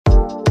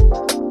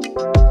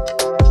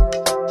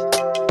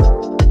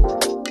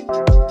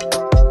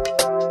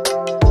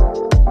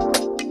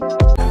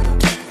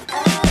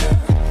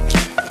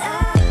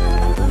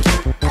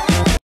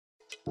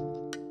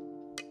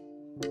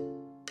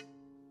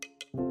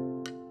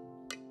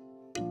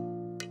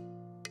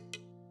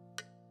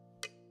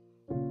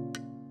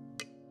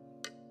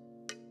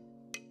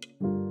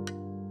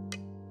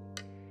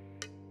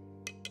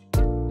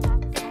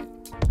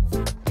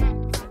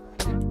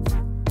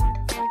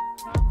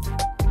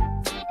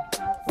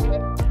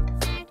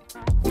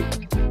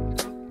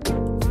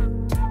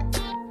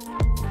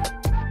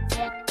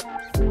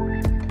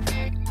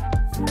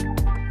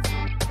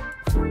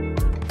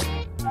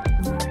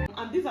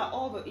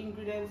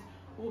Ingredients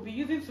we'll be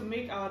using to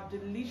make our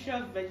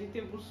delicious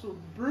vegetable soup,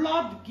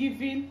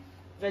 blood-giving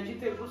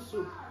vegetable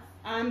soup.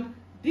 And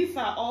these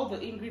are all the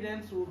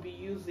ingredients we'll be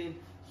using.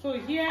 So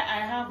here I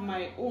have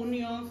my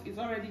onions, it's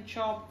already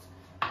chopped.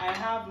 I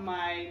have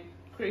my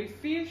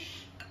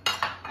crayfish,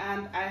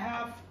 and I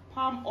have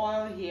palm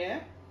oil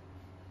here.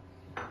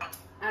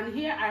 And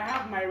here I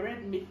have my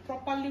red meat,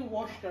 properly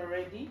washed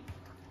already.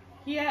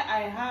 Here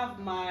I have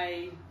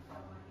my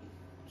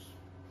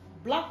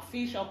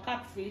blackfish or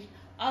catfish,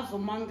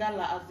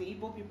 azumangala as the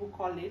Igbo people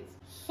call it.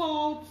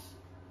 Salt,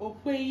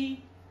 okpei.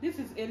 This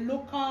is a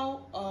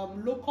local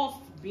locust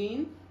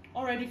bean,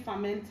 already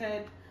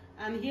fermented.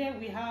 And here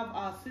we have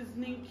our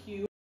seasoning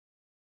cube.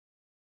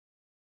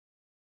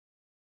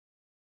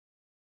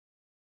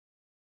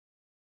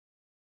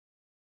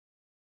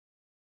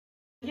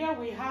 Here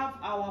we have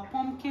our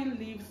pumpkin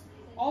leaves,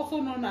 also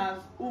known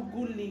as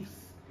ugu leaves.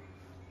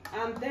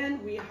 And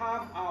then we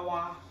have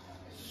our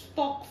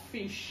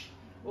stockfish.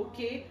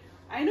 Okay,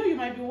 I know you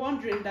might be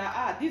wondering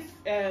that these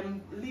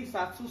leaves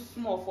are too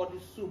small for the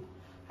soup.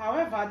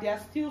 However, there are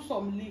still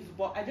some leaves,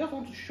 but I just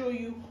want to show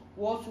you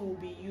what we'll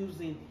be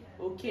using.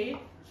 Okay,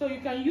 so you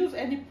can use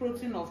any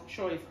protein of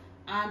choice,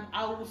 and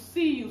I will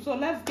see you. So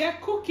let's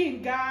get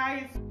cooking,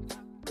 guys.